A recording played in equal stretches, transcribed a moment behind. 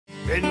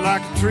bend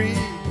like a tree,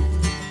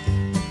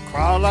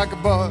 crawl like a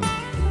bug,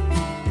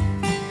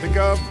 pick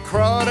up a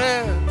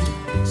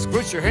crawdad,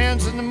 squish your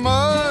hands in the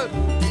mud,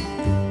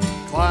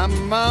 climb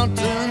a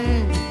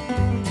mountain,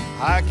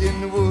 hike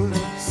in the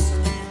woods,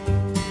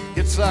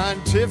 get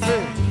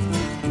scientific,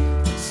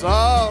 it's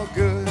all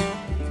good.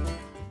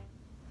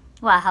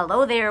 Well,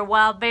 hello there,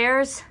 wild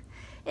bears.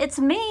 It's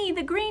me,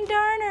 the Green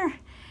Darner,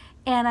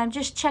 and I'm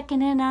just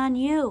checking in on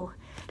you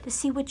to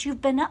see what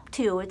you've been up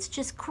to. It's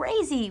just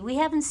crazy. We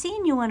haven't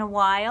seen you in a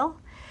while.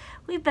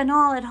 We've been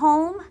all at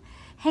home,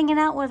 hanging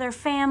out with our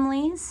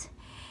families,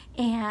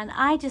 and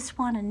I just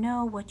want to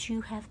know what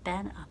you have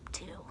been up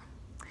to.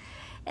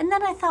 And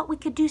then I thought we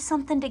could do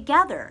something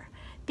together,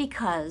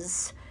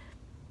 because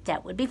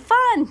that would be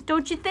fun,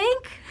 don't you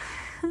think?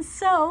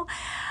 So,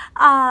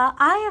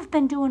 I have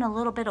been doing a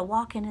little bit of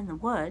walking in the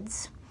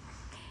woods,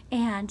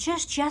 and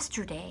just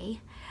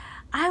yesterday,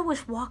 I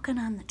was walking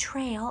on the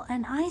trail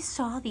and I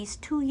saw these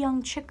two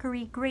young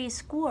chicory gray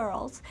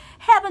squirrels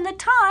having the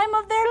time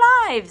of their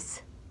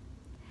lives.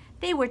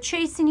 They were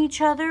chasing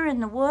each other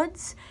in the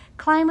woods,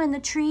 climbing the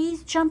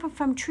trees, jumping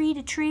from tree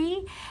to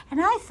tree,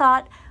 and I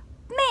thought,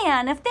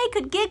 man, if they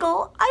could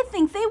giggle, I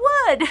think they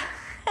would.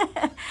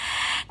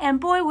 And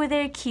boy, were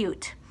they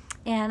cute.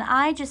 And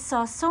I just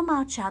saw so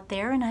much out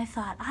there, and I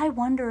thought, I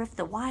wonder if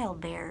the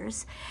wild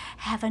bears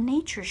have a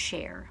nature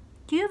share.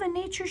 Do you have a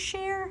nature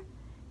share?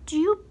 Do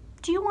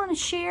you want to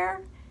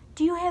share?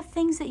 Do you have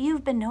things that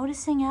you've been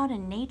noticing out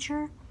in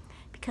nature?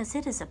 Because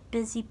it is a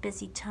busy,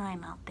 busy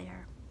time out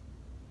there.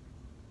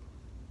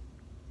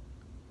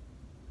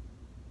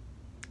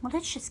 Well,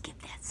 let's just give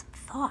that some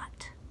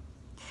thought.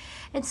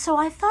 And so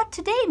I thought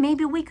today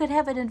maybe we could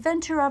have an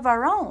adventure of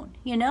our own,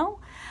 you know?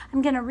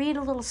 I'm going to read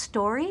a little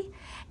story,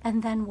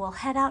 and then we'll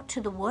head out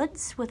to the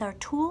woods with our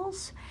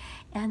tools,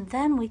 and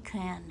then we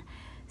can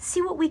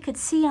see what we could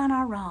see on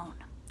our own.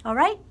 All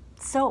right?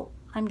 So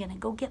I'm going to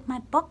go get my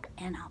book,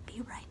 and I'll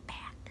be right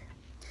back.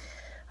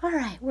 All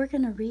right, we're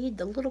going to read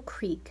The Little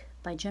Creek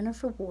by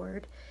Jennifer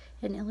Ward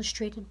and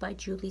illustrated by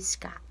Julie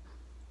Scott.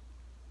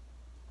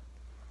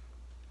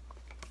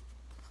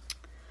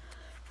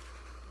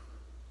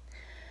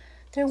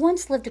 There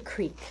once lived a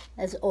creek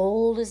as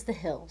old as the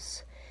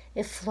hills.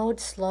 It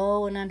flowed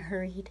slow and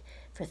unhurried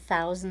for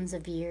thousands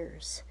of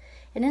years.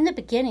 And in the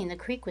beginning, the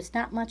creek was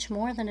not much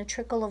more than a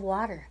trickle of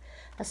water,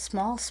 a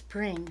small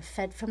spring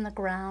fed from the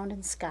ground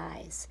and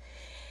skies.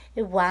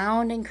 It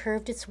wound and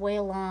curved its way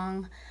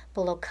along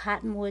below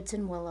cottonwoods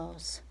and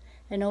willows.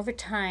 And over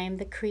time,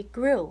 the creek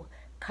grew,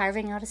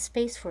 carving out a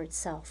space for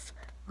itself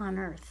on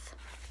earth.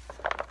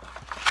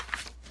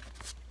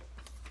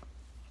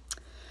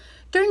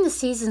 During the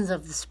seasons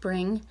of the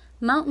spring,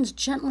 mountains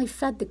gently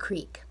fed the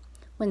creek.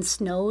 When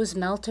snows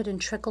melted and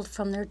trickled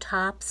from their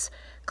tops,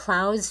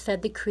 clouds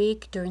fed the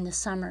creek during the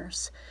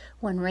summers.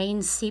 When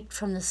rain seeped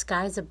from the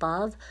skies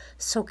above,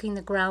 soaking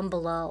the ground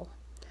below.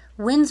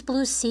 Winds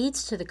blew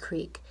seeds to the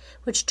creek,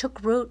 which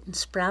took root and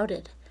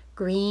sprouted,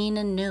 green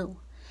and new.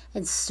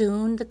 And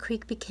soon the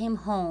creek became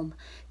home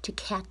to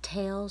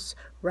cattails,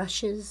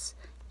 rushes,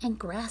 and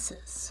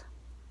grasses.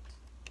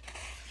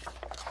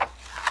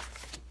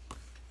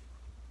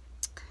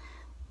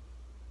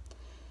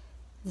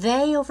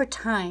 They, over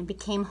time,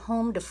 became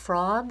home to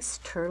frogs,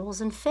 turtles,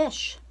 and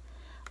fish.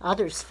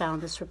 Others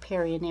found this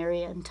riparian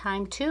area in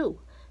time, too.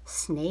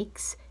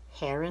 Snakes,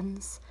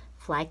 herons,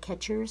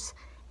 flycatchers,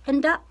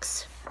 and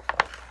ducks.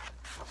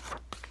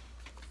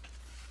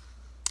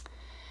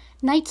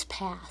 Nights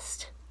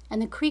passed,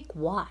 and the creek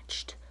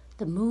watched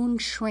the moon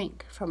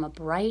shrink from a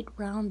bright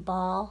round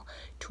ball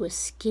to a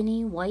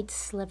skinny white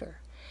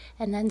sliver,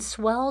 and then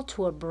swell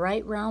to a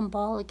bright round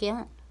ball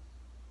again.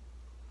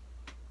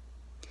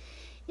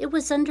 It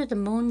was under the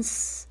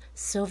moon's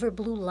silver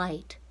blue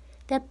light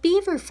that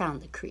Beaver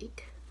found the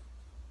creek.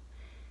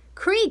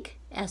 "Creek,"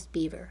 asked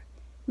Beaver,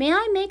 "may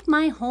I make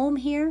my home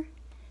here?"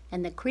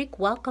 And the creek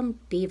welcomed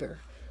Beaver,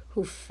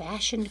 who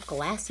fashioned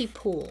glassy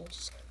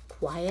pools,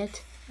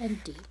 quiet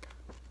and deep.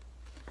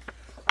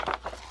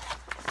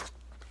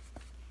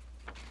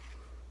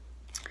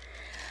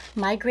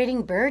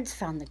 Migrating birds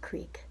found the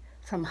creek.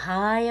 From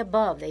high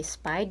above, they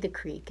spied the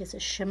creek as a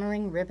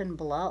shimmering ribbon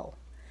below.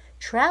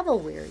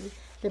 Travel-weary,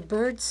 the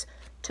birds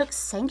took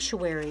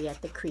sanctuary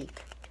at the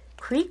creek.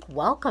 Creek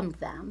welcomed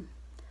them.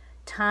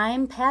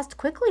 Time passed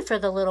quickly for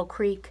the little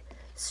creek.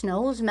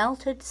 Snows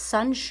melted,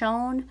 sun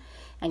shone,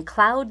 and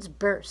clouds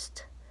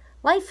burst.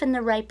 Life in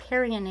the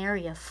riparian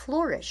area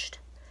flourished.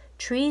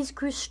 Trees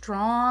grew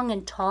strong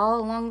and tall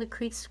along the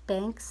creek's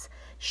banks,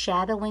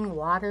 shadowing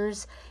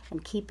waters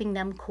and keeping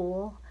them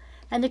cool.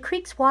 And the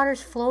creek's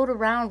waters flowed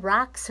around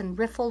rocks and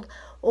riffled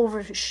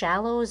over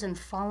shallows and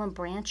fallen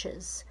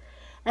branches.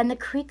 And the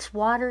creek's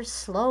waters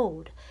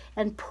slowed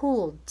and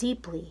pooled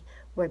deeply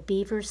where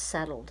beavers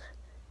settled.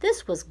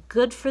 This was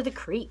good for the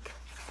creek.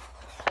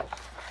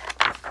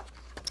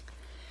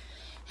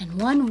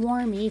 And one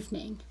warm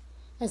evening,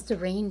 as the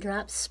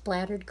raindrops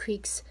splattered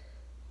creek's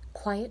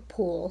quiet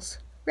pools,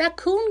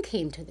 Raccoon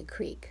came to the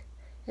creek,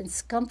 and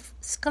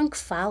Skunk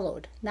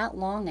followed not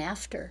long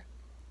after.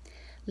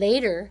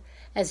 Later,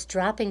 As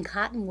dropping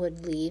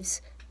cottonwood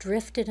leaves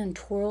drifted and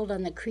twirled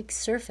on the creek's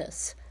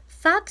surface,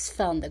 Fox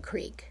found the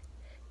creek.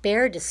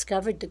 Bear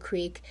discovered the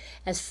creek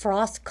as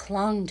frost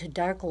clung to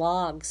dark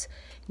logs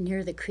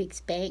near the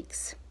creek's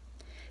banks.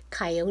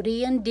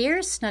 Coyote and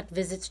deer snuck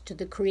visits to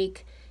the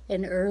creek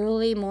in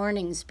early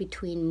mornings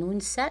between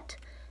moonset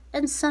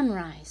and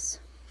sunrise.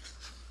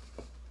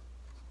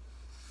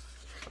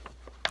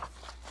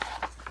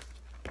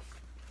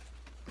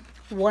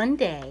 One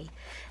day,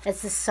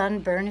 as the sun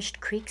burnished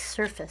creek's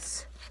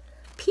surface,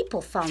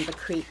 people found the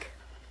creek.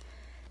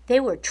 They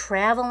were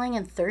traveling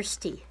and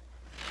thirsty.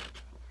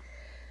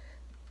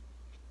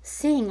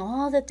 Seeing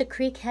all that the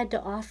creek had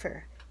to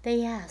offer,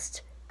 they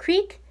asked,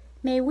 "Creek,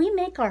 may we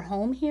make our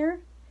home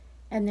here?"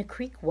 And the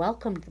creek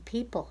welcomed the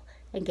people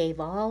and gave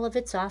all of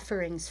its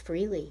offerings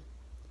freely.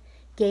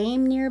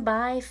 Game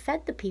nearby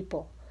fed the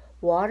people.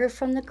 Water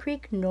from the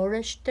creek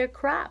nourished their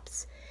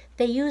crops.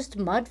 They used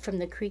mud from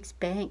the creek's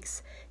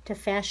banks to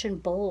fashion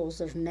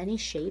bowls of many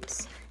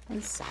shapes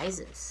and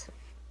sizes.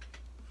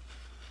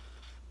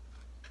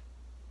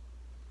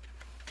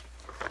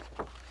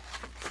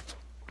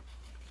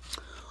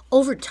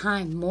 Over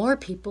time, more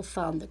people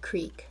found the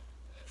creek.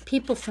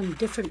 People from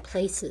different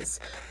places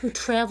who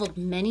traveled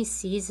many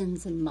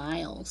seasons and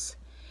miles.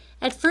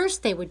 At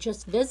first, they would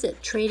just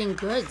visit, trading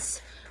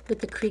goods with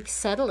the creek's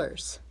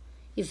settlers.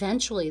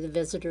 Eventually, the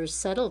visitors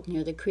settled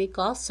near the creek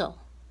also.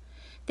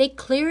 They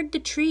cleared the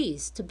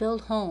trees to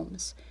build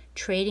homes,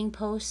 trading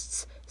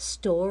posts,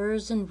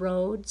 stores, and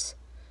roads.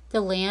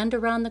 The land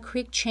around the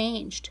creek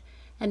changed,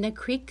 and the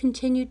creek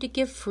continued to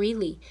give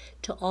freely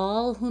to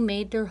all who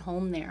made their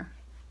home there.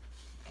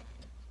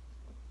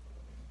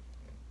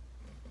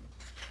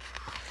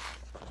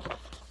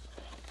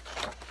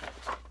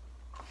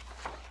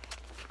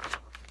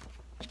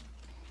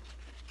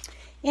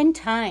 In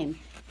time,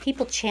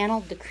 people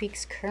channeled the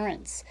creek's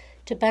currents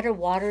to better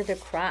water their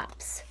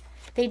crops.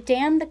 They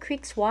dammed the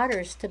creek's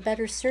waters to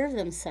better serve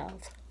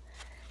themselves.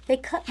 They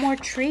cut more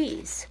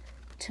trees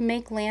to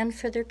make land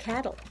for their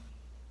cattle.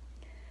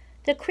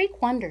 The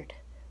creek wondered,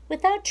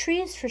 without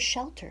trees for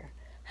shelter,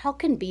 how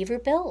can beaver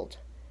build?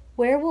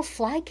 Where will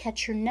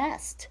flycatcher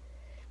nest?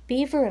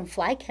 Beaver and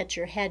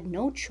flycatcher had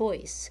no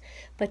choice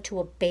but to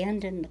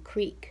abandon the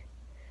creek.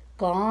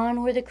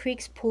 Gone were the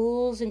creek's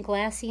pools and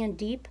glassy and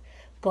deep.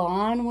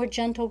 Gone were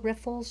gentle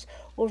riffles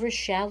over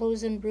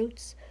shallows and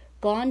roots.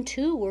 Gone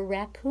too were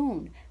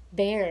raccoon,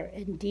 bear,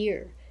 and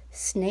deer,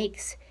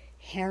 snakes,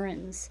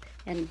 herons,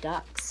 and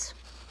ducks.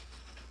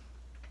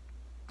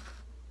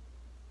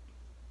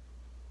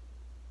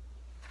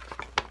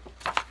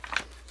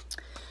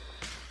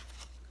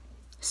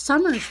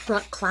 Summers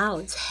brought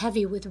clouds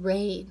heavy with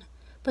rain,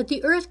 but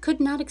the earth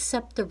could not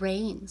accept the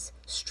rains.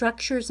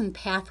 Structures and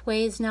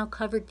pathways now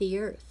covered the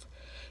earth.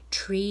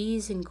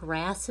 Trees and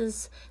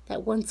grasses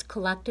that once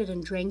collected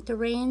and drank the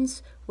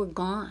rains were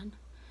gone.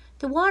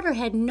 The water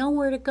had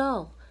nowhere to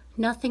go,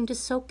 nothing to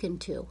soak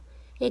into.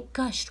 It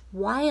gushed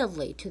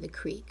wildly to the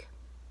creek.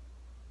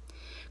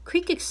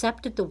 Creek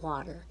accepted the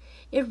water.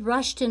 It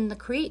rushed in the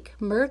creek,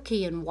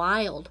 murky and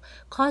wild,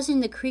 causing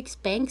the creek's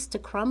banks to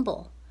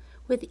crumble.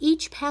 With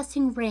each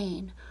passing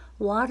rain,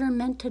 water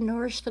meant to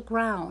nourish the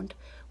ground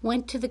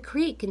went to the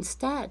creek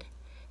instead,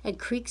 and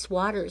creek's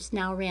waters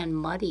now ran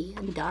muddy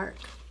and dark.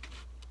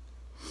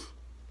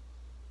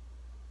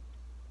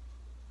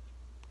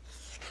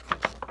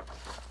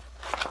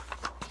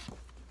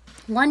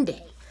 One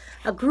day,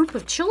 a group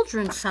of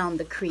children found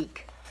the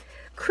creek.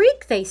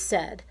 "Creek," they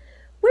said,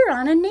 "we're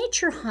on a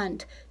nature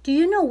hunt. Do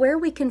you know where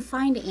we can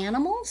find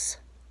animals?"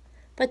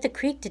 But the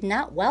creek did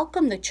not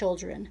welcome the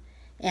children.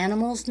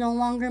 Animals no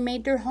longer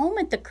made their home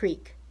at the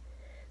creek.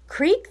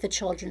 "Creek," the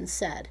children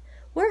said,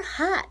 "we're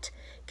hot.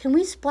 Can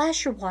we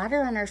splash your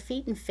water on our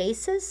feet and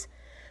faces?"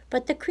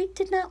 But the creek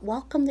did not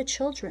welcome the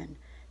children.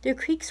 The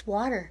creek's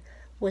water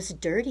was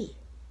dirty.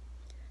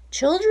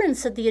 "Children,"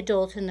 said the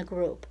adult in the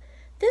group,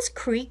 "this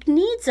creek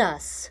needs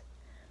us.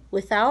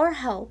 With our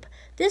help,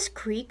 this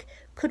creek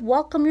could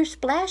welcome your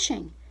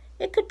splashing.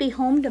 It could be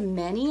home to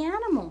many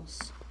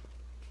animals."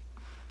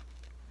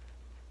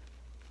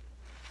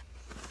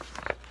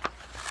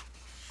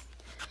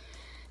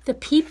 The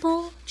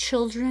people,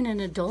 children,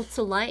 and adults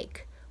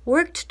alike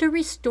worked to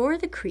restore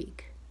the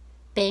creek.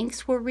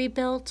 Banks were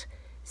rebuilt,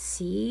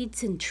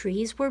 seeds and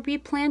trees were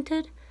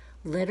replanted,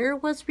 litter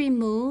was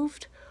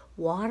removed,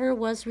 water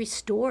was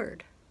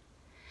restored.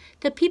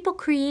 The people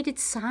created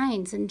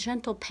signs and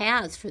gentle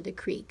paths for the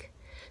creek,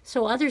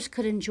 so others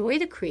could enjoy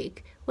the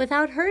creek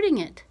without hurting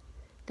it.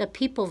 The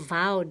people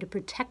vowed to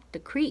protect the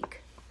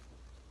creek.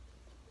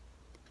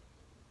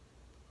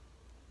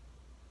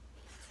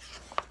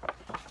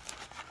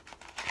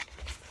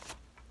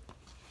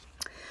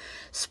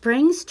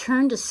 Springs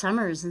turned to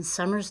summers and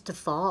summers to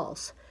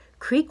falls.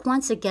 Creek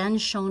once again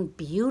shone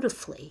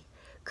beautifully.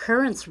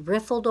 Currents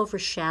riffled over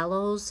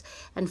shallows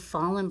and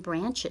fallen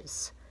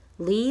branches.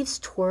 Leaves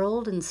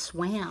twirled and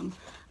swam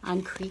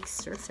on creek's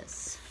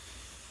surface.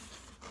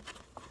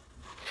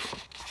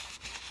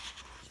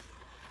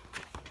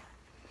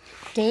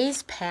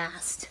 Days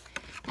passed,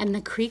 And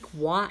the creek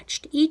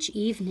watched each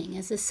evening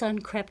as the sun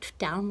crept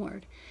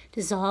downward,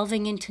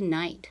 dissolving into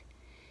night.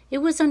 It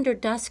was under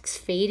dusk's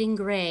fading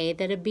gray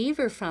that a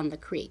beaver found the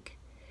creek.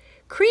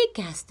 "Creek,"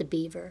 asked the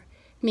beaver,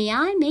 "may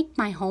I make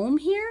my home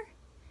here?"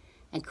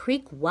 And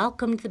Creek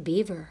welcomed the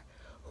beaver,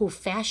 who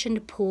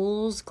fashioned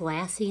pools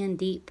glassy and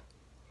deep.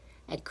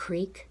 And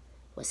Creek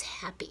was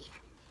happy.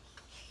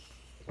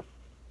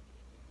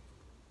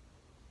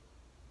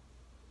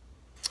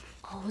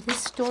 Oh,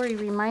 this story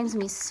reminds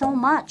me so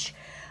much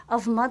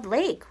of Mud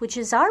Lake, which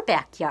is our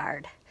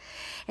backyard.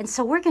 And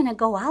so we're going to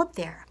go out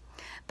there.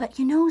 But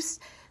you know,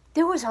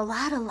 there was a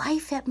lot of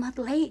life at Mud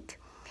Lake.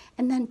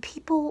 And then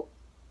people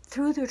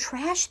threw their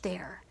trash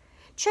there,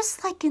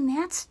 just like in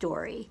that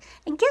story.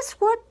 And guess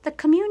what the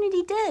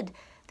community did?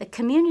 The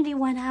community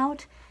went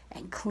out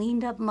and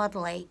cleaned up Mud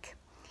Lake.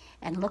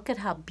 And look at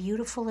how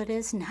beautiful it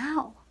is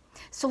now.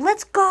 So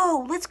let's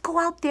go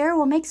out there.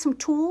 We'll make some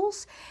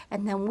tools,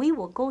 and then we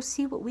will go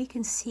see what we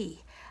can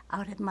see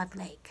out at Mud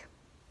Lake.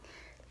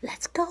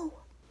 Let's go.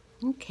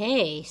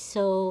 Okay,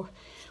 so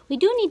we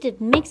do need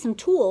to make some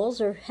tools,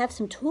 or have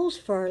some tools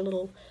for our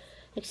little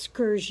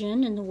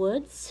excursion in the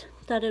woods.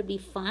 Thought it would be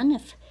fun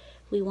if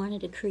we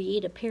wanted to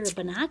create a pair of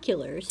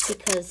binoculars,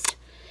 because,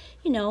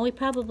 you know, we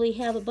probably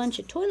have a bunch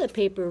of toilet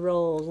paper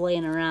rolls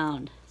laying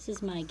around. This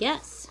is my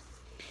guess.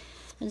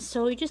 And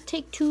so you just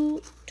take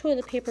 2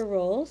 toilet paper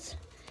rolls,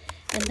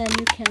 and then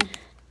you can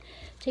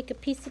take a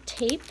piece of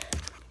tape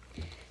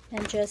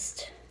and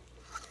just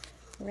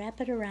wrap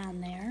it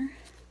around there.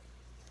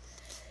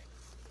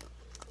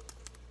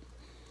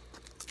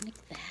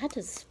 Like that.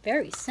 Is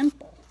very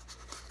simple.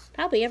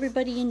 Probably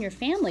everybody in your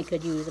family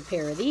could use a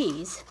pair of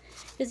these,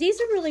 because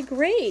these are really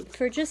great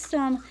for just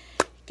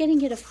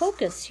getting you to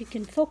focus. You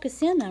can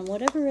focus in on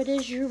whatever it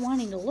is you're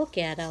wanting to look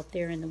at out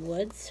there in the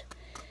woods.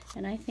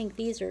 And I think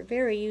these are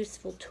very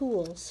useful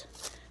tools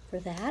for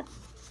that.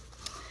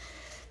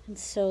 And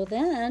so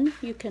then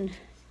you can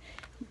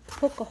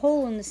poke a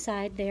hole in the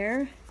side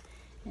there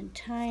and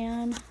tie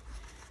on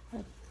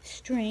a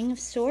string of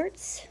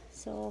sorts.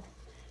 So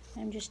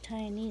I'm just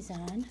tying these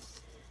on.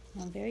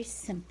 Very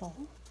simple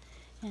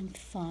and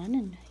fun,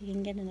 and you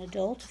can get an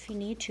adult if you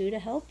need to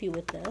help you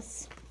with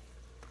this.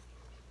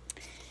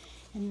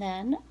 And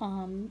then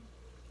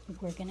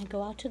we're going to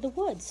go out to the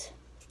woods.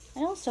 I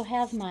also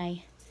have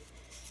my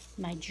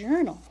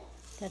journal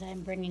that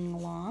I'm bringing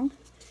along,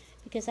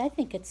 because I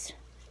think it's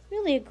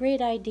really a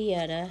great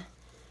idea to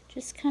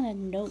just kind of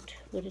note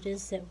what it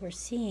is that we're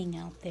seeing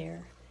out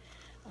there,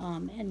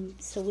 and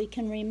so we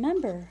can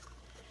remember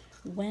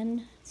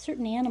when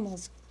certain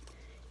animals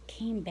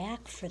came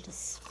back for the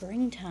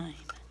springtime.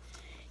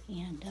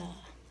 And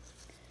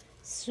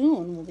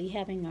soon we'll be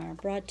having our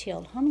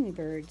broad-tailed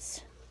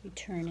hummingbirds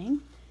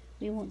returning.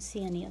 We won't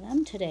see any of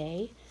them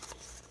today,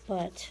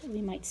 but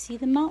we might see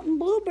the mountain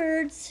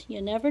bluebirds.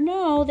 You never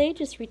know. They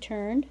just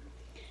returned.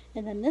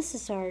 And then this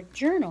is our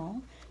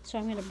journal, so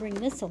I'm going to bring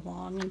this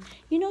along. And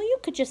you know, you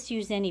could just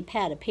use any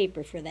pad of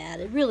paper for that.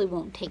 It really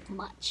won't take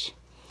much.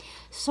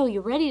 So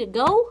you ready to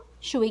go?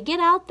 Should we get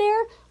out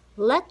there?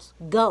 Let's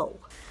go.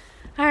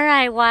 All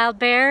right, wild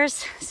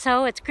bears.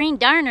 So it's Green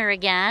Darner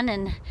again,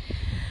 and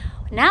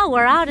now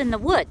we're out in the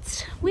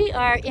woods. We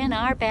are in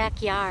our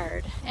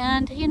backyard.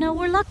 And you know,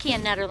 we're lucky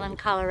in Nederland,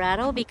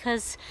 Colorado,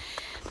 because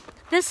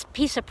this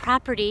piece of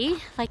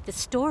property, like the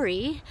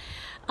story,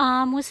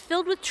 was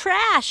filled with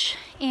trash,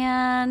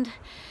 and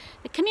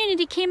the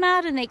community came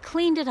out and they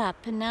cleaned it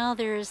up, and now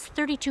there's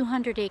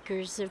 3,200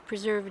 acres of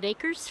preserved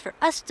acres for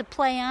us to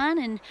play on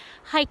and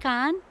hike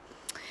on.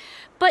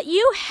 But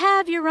you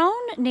have your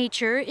own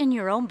nature in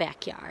your own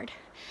backyard.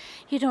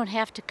 You don't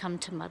have to come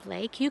to Mud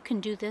Lake. You can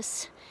do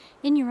this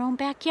in your own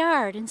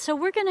backyard. And so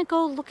we're going to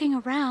go looking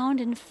around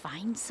and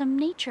find some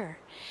nature.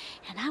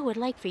 And I would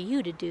like for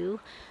you to do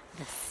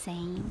the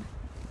same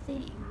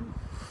thing.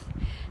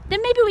 Then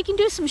maybe we can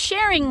do some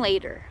sharing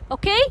later,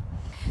 okay?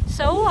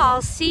 So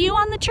I'll see you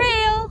on the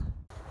trail.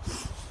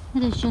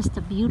 It is just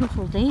a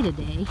beautiful day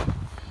today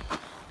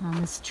on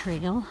this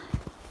trail.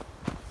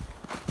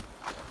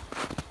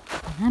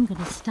 And I'm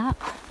going to stop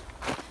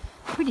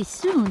pretty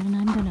soon, and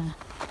I'm going to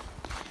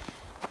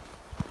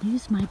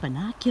use my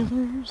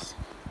binoculars.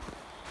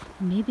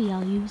 Maybe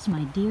I'll use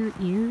my deer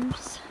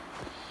ears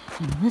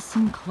and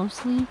listen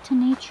closely to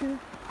nature.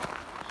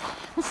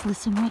 Let's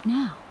listen right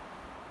now.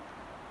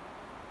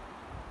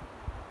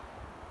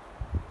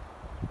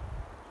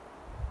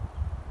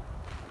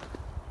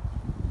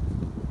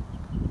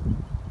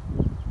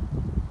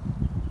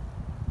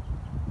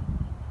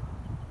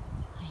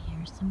 I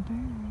hear some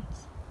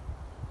birds.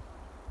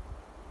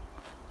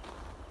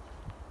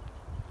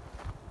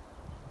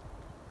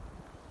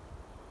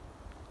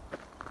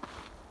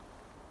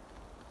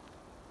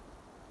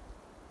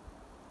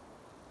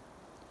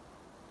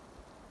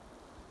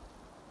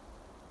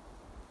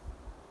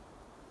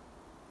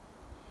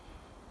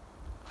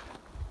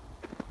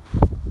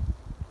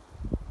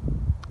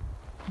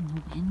 And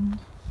the wind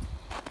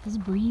is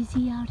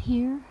breezy out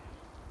here,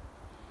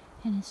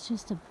 and it's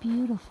just a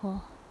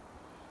beautiful,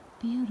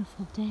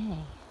 beautiful day.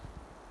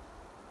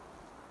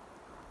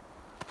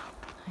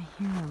 I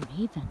I hear a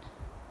raven.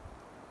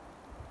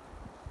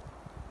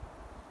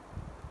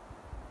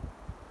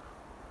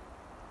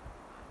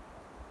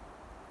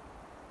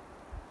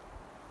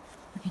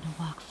 We're going to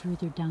walk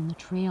further down the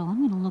trail. I'm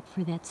going to look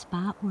for that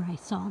spot where I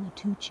saw the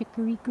 2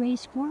 chicory gray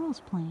squirrels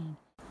playing.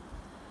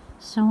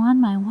 So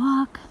on my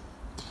walk,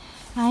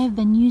 I have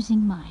been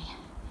using my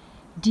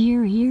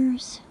deer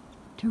ears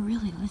to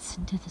really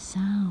listen to the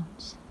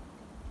sounds.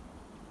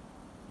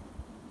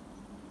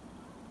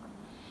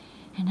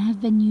 And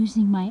I've been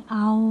using my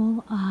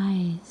owl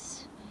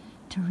eyes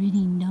to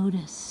really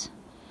notice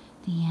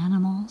the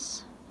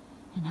animals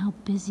and how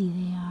busy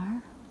they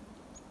are.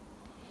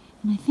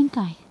 And I think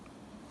I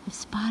have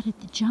spotted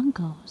the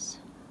juncos.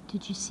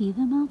 Did you see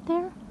them out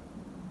there?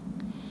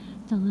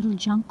 The little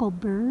junco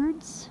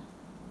birds.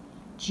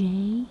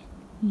 Junco.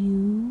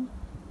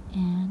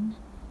 And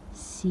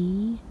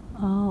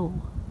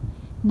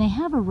they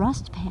have a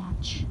rust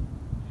patch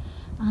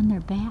on their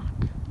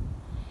back.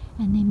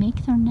 And they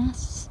make their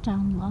nests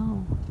down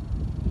low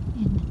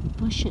in the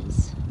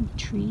bushes and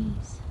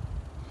trees.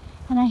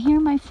 And I hear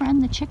my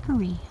friend the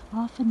chicory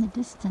off in the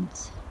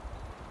distance.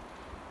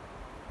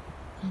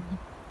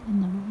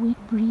 And the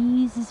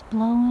breeze is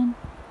blowing.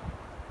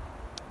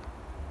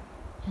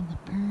 And the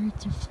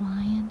birds are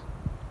flying.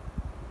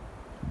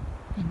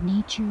 And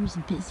nature is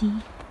busy.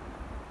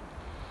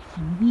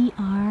 And we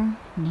are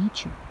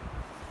nature.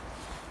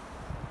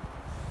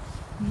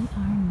 We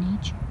are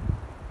nature.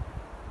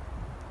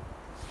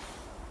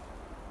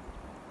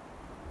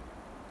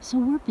 So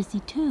we're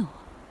busy too.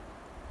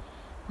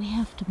 We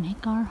have to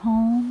make our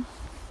home.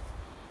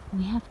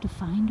 We have to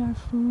find our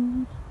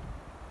food.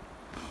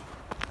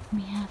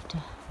 We have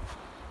to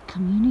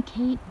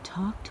communicate and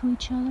talk to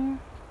each other.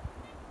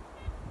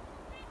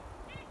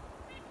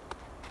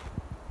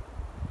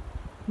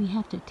 We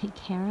have to take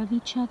care of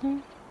each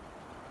other.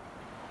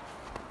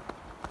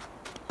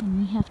 And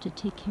we have to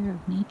take care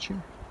of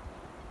nature.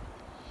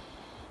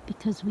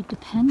 Because we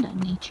depend on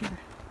nature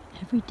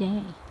every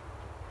day.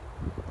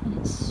 And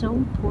it's so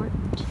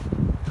important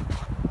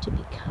to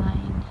be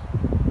kind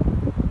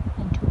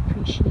and to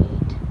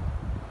appreciate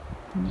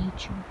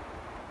nature.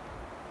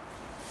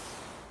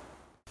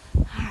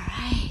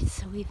 Alright,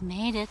 so we've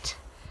made it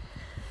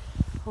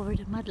over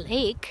to Mud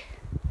Lake,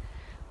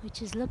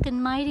 which is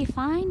looking mighty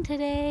fine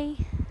today.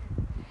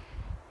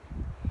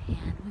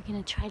 And we're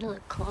going to try to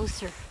look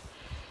closer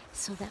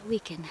so that we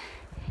can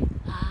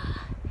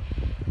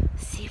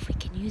see if we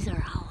can use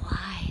our owl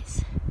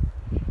eyes.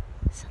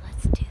 So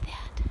let's do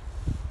that.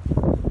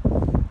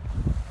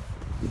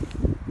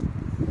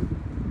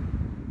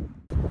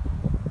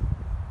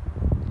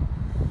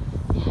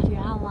 You have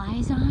your owl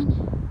eyes on,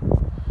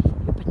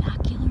 your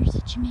binoculars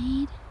that you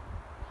made.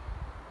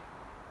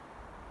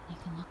 You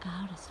can look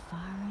out as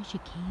far as you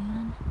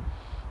can,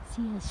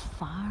 see as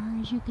far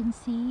as you can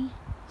see.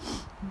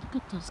 Look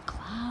at those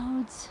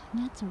clouds.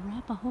 And that's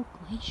Arapahoe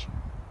Glacier.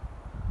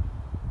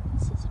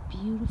 This is a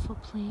beautiful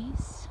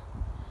place.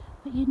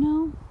 But you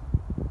know,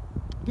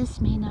 this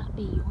may not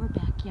be your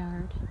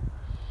backyard,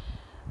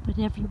 but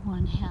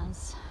everyone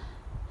has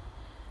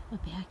a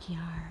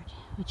backyard,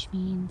 which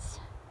means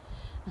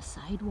a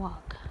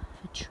sidewalk,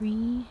 a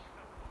tree,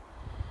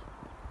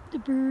 the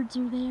birds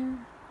are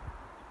there,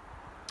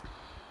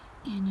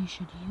 and you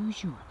should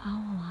use your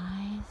owl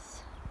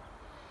eyes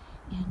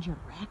and your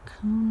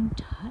raccoon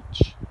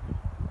touch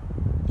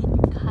and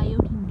your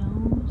coyote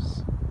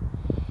nose,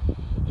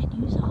 and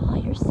use all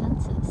your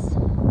senses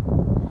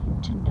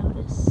to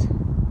notice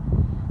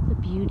the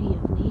beauty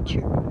of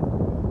nature,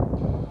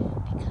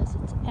 because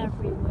it's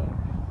everywhere.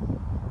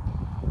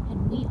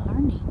 And we are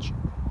nature.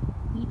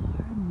 We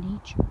are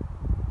nature.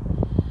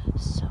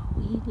 So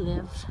we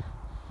live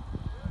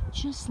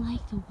just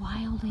like the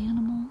wild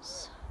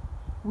animals.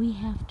 We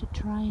have to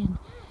try and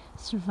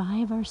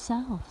survive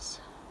ourselves.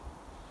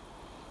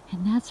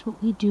 And that's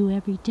what we do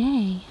every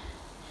day.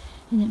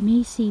 And it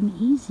may seem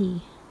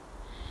easy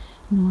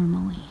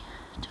normally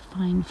to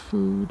find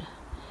food.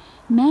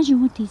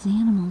 Imagine what these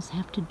animals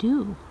have to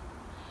do.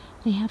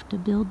 They have to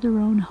build their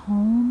own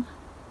home.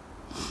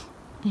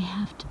 They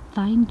have to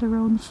find their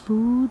own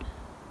food.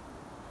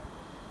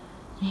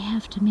 They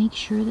have to make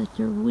sure that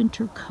their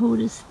winter coat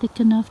is thick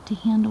enough to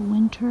handle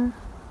winter.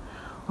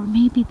 Or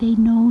maybe they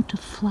know to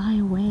fly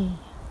away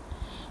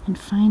and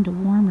find a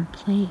warmer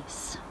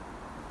place.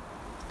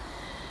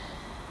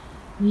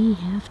 We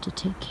have to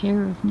take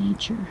care of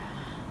nature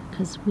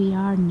because we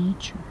are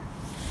nature.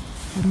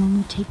 And when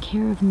we take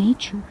care of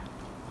nature,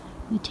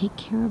 we take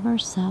care of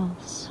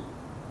ourselves.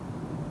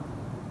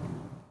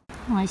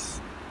 Well, I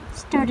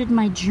started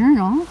my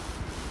journal.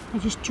 I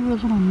just drew a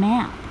little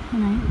map,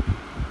 and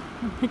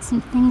I put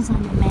some things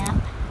on the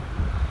map,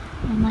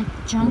 and like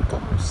the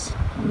juncos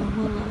and the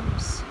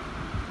willows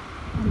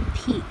and the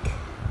peak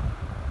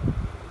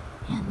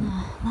and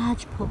the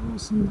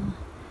lodgepoles and the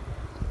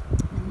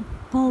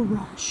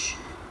bulrush.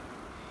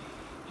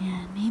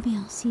 And maybe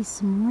I'll see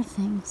some more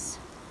things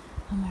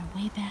on my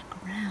way back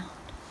around.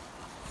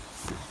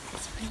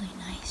 It's really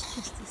nice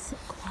just to sit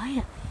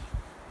quietly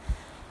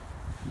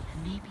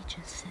and maybe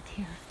just sit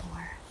here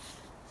for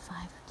 5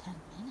 or 10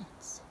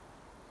 minutes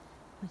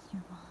with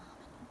your mom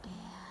and your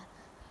dad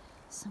or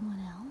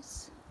someone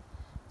else.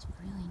 It's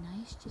really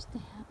nice just to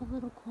have a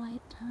little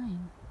quiet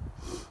time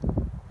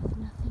with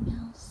nothing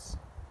else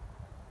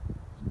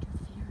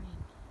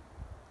interfering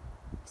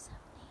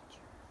except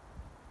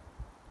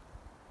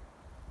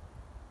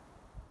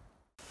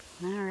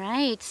nature. All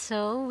right,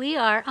 so we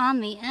are on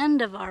the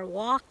end of our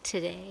walk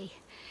today.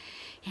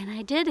 And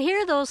I did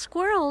hear those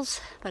squirrels,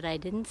 but I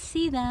didn't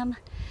see them.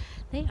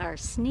 They are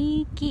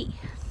sneaky.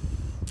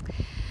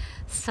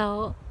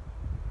 So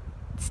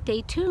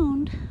stay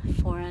tuned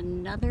for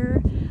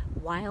another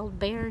wild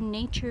bear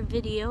nature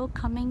video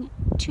coming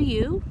to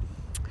you.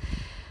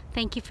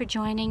 Thank you for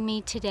joining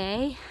me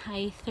today.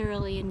 I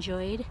thoroughly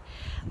enjoyed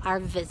our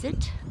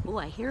visit. Oh,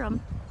 I hear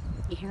them.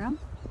 You hear them?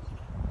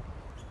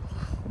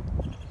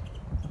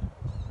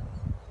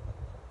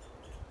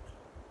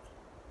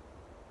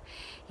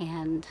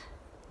 And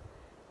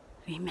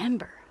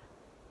remember,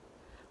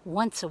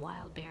 once a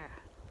wild bear,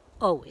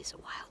 always a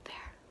wild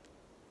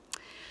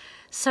bear.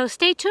 So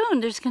stay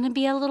tuned. There's going to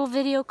be a little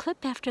video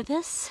clip after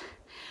this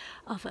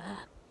of a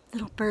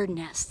little bird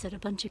nest that a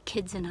bunch of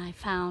kids and I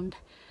found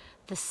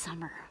this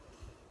summer.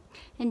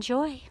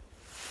 Enjoy.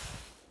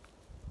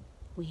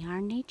 We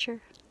are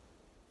nature.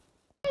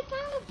 I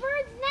found a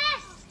bird's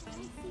nest.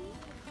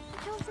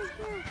 It's over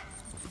here.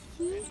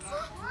 See?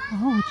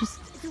 Oh,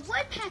 It's a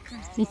woodpecker.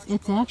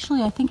 it's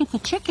actually, I think it's a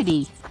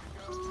chickadee.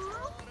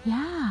 Aww.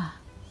 Yeah.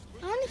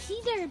 I want to see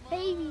their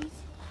babies.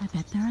 I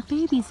bet there are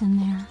babies in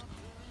there.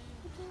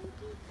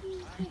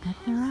 I bet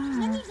there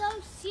Let are. me go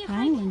see if I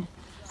Find. can.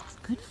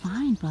 Good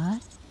find, bud.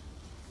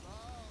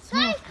 So,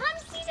 Guys, come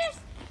see this.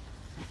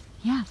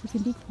 yeah, if we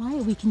can be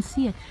quiet, we can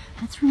see it.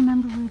 Let's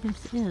remember where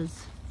this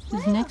is.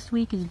 Because next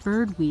week is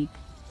Bird Week.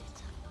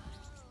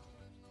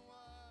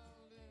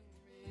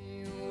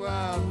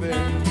 Wild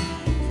bear,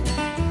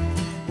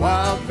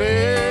 wild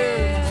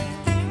bear,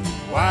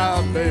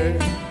 wild bear,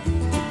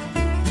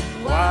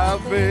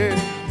 wild bear.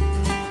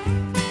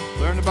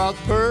 Learn about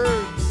the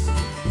birds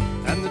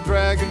and the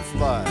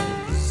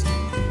dragonflies.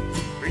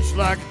 Reach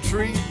like a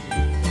tree,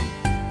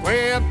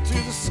 way up to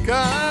the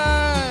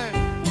sky.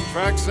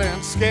 Tracks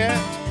and scat,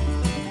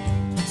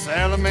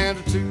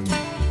 salamander too.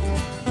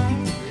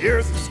 The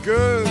earth is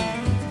good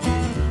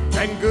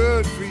and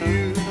good for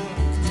you.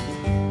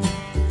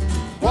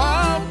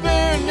 Wild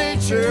bear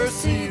nature,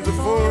 see the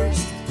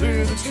forest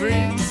through the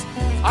trees.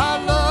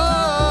 I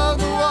love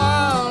the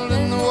wild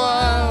and the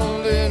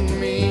wild in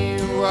me.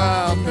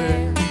 Wild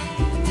bear,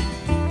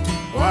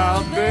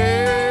 wild bear.